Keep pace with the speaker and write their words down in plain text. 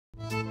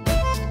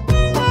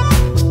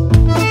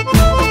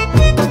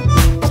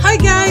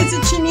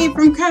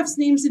Crafts,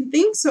 Names, and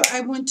Things. So I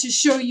want to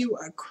show you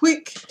a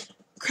quick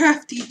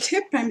crafty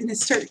tip. I'm going to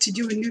start to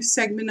do a new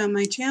segment on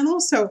my channel.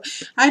 So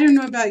I don't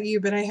know about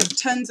you, but I have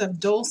tons of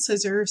dull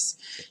scissors.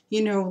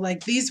 You know,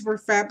 like these were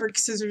fabric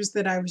scissors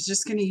that I was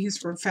just going to use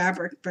for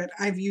fabric, but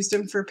I've used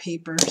them for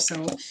paper,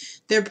 so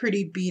they're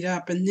pretty beat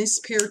up. And this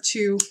pair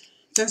too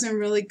doesn't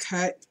really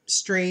cut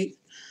straight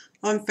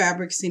on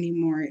fabrics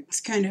anymore. It's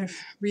kind of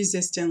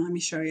resistant. Let me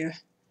show you.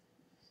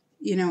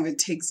 You know, it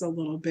takes a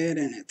little bit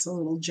and it's a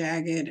little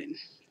jagged, and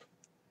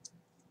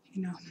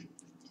you know,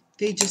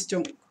 they just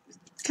don't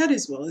cut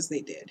as well as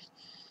they did.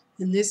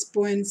 And this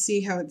one,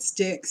 see how it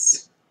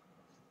sticks?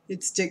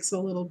 It sticks a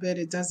little bit.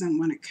 It doesn't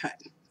want to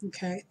cut.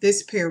 Okay,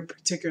 this pair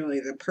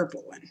particularly, the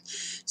purple one.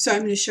 So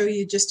I'm going to show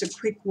you just a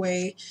quick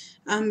way.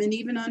 And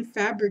even on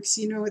fabrics,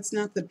 you know, it's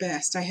not the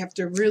best. I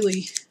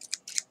really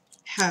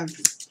have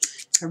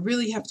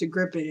to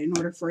grip it in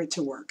order for it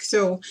to work.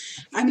 So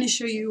I'm going to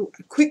show you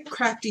a quick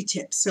crafty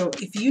tip. So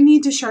if you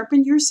need to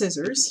sharpen your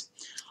scissors,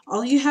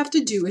 all you have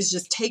to do is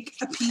just take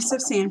a piece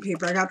of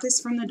sandpaper. I got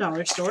this from the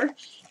dollar store,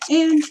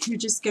 and you're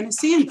just going to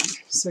sand them.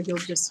 So you'll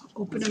just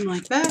open them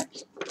like that.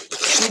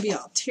 Maybe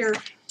I'll tear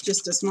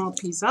just a small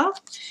piece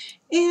off,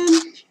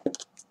 and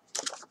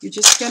you're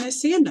just going to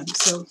sand them.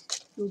 So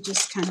you'll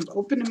just kind of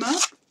open them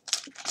up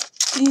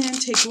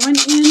and take one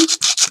end,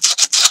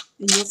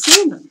 and you'll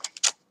sand them.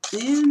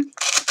 And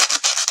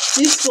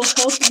this will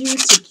help you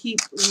to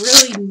keep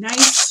really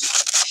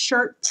nice,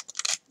 sharp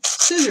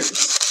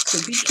scissors. So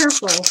be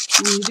careful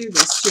when you do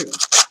this too.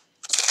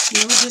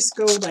 You know, just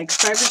go like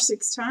 5 or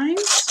 6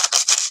 times.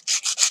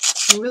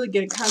 You really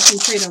get to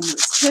concentrate on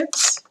those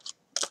tips.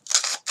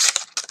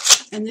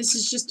 And this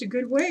is just a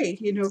good way,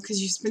 you know, because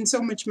you spend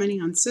so much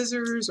money on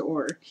scissors,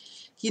 or,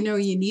 you know,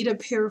 you need a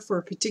pair for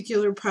a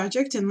particular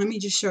project. And let me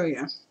just show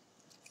you.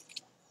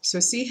 So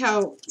see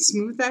how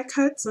smooth that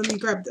cuts? Let me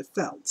grab the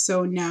felt.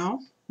 So now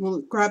we'll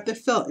grab the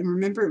felt, and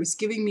remember it was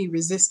giving me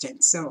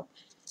resistance. So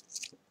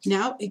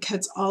now it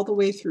cuts all the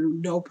way through,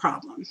 no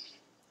problem.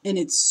 And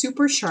it's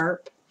super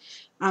sharp.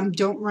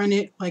 Don't run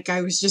it like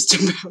I was just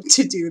about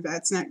to do.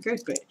 That's not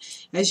good. But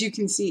as you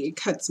can see, it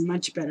cuts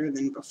much better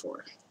than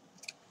before.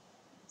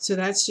 So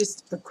that's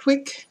just a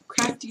quick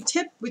crafty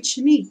tip, which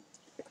you need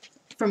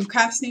from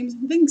Crafts, Names,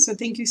 and Things. So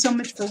thank you so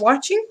much for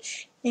watching.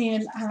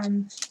 And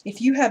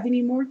if you have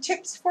any more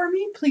tips for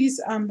me,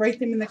 please write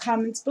them in the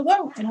comments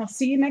below. And I'll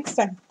see you next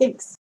time.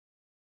 Thanks.